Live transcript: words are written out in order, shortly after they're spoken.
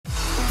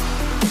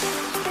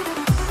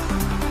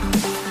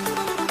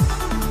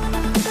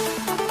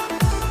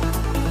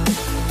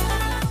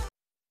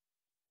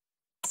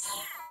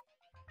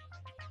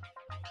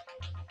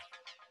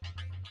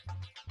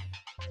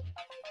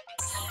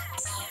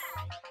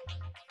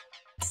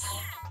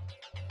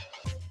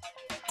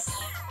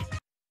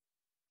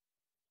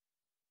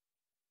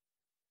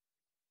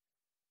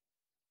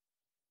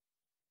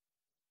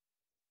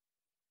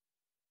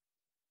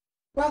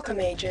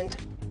Welcome, Agent.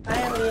 I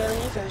am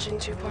Leonie version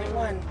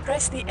 2.1.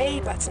 Press the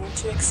A button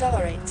to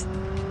accelerate.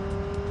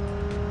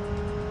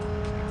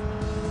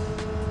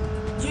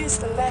 Use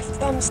the left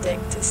thumbstick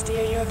to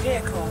steer your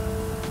vehicle.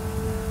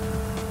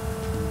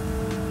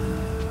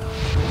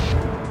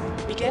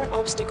 Begin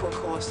obstacle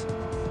course.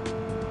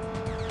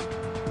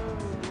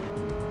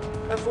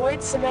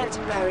 Avoid cement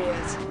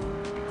barriers.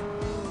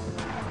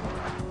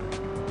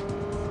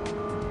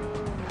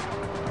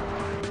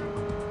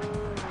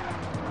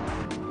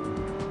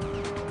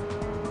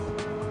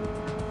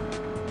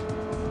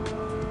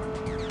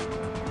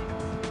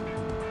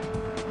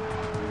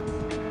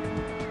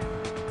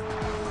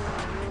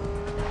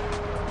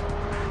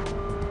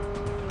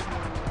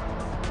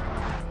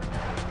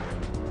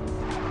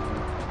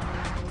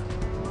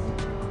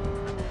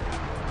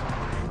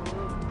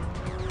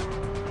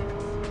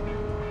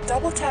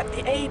 Double tap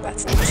the A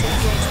button to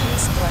engage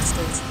boost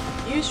thrusters.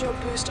 Use your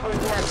boost on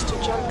ramps to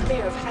jump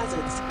clear of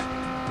hazards.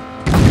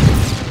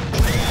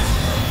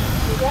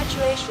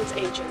 Congratulations,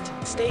 Agent.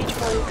 Stage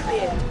 1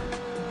 cleared.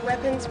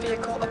 Weapons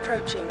vehicle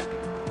approaching.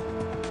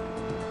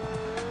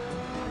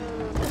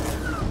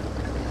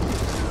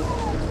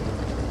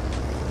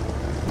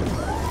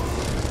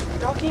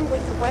 Docking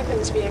with the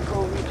weapons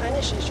vehicle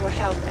replenishes your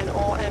health and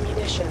all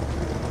ammunition.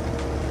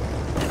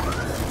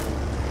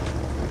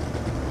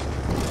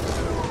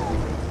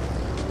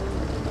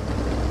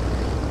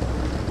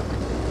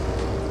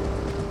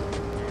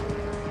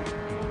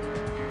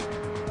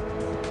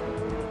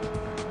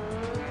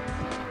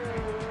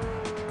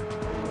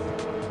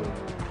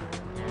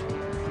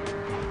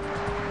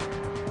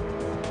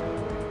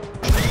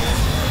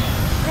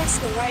 Press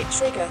the right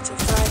trigger to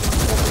fire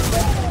your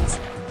weapons.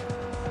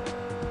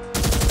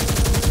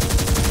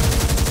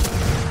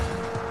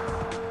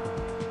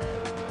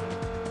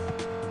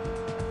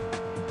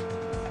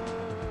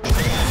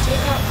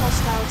 Take out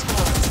hostile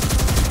towers.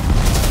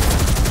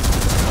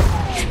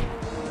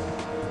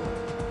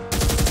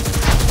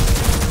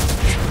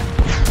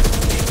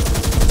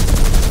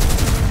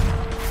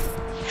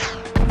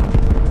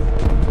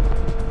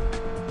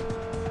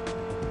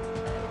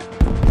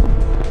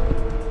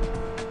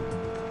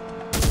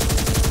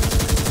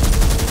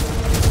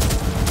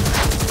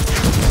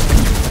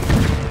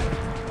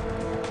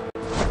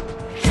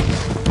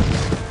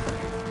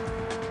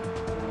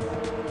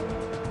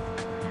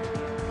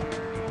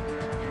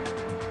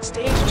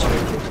 Stage 2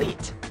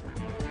 complete.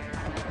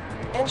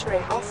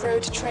 Entering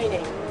off-road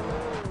training.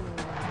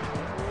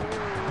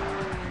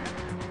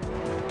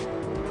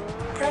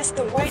 Press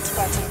the white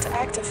button to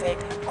activate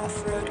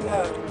off-road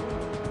mode.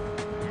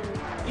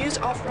 Use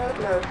off-road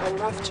mode on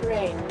rough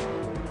terrain.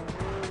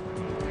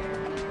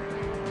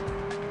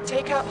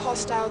 Take out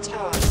hostile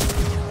towers.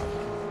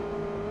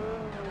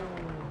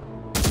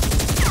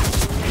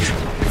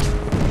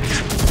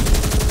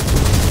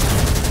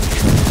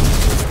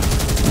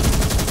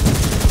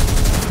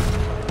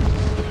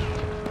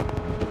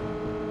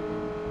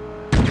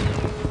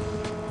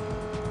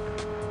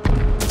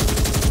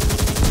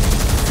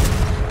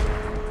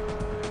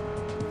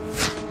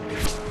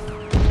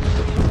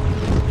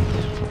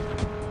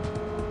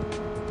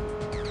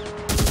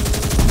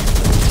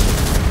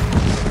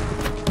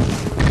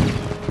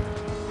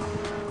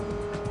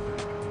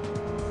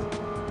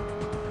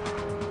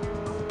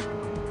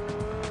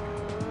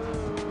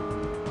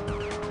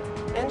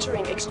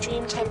 Entering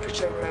extreme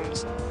temperature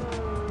rooms.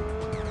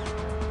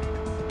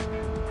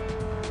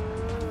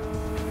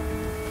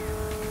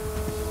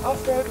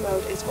 Off-road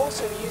mode is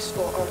also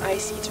useful on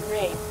icy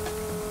terrain.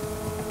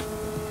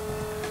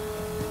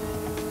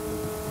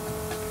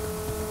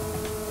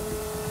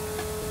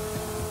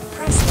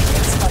 Press the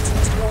X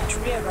button to launch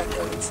rear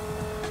weapons.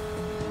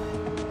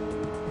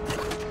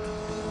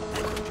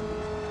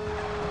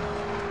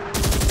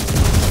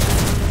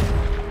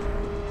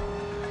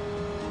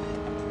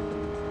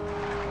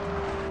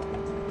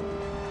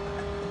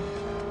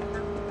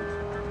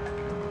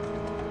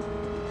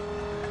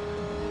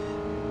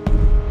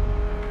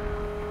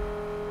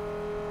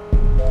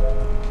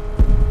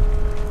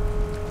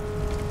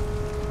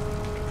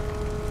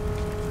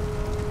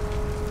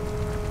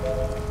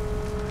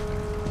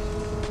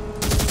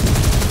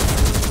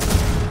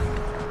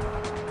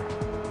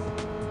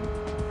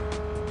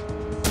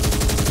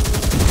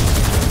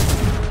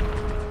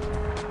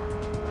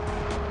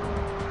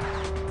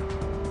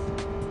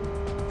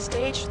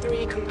 Stage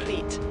 3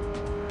 complete.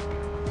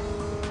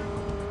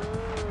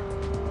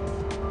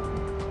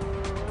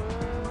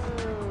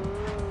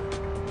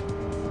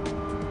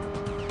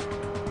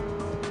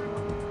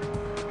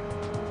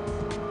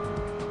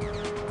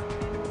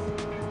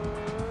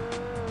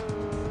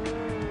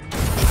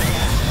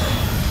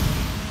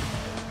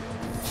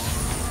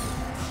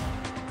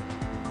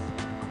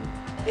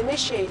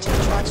 Initiating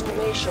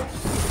transformation.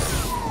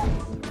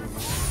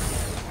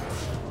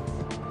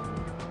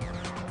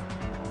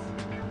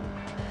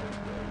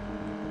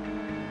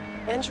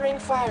 Entering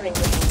firing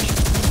range.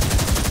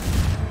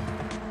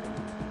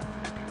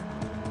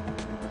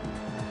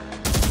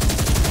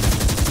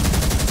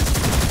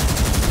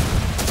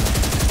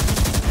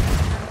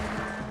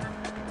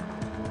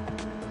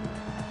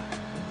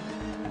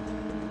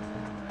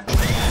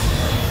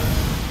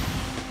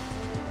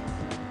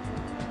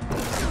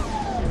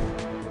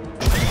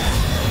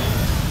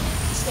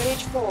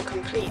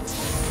 complete.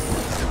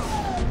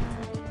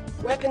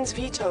 Weapons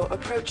veto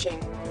approaching.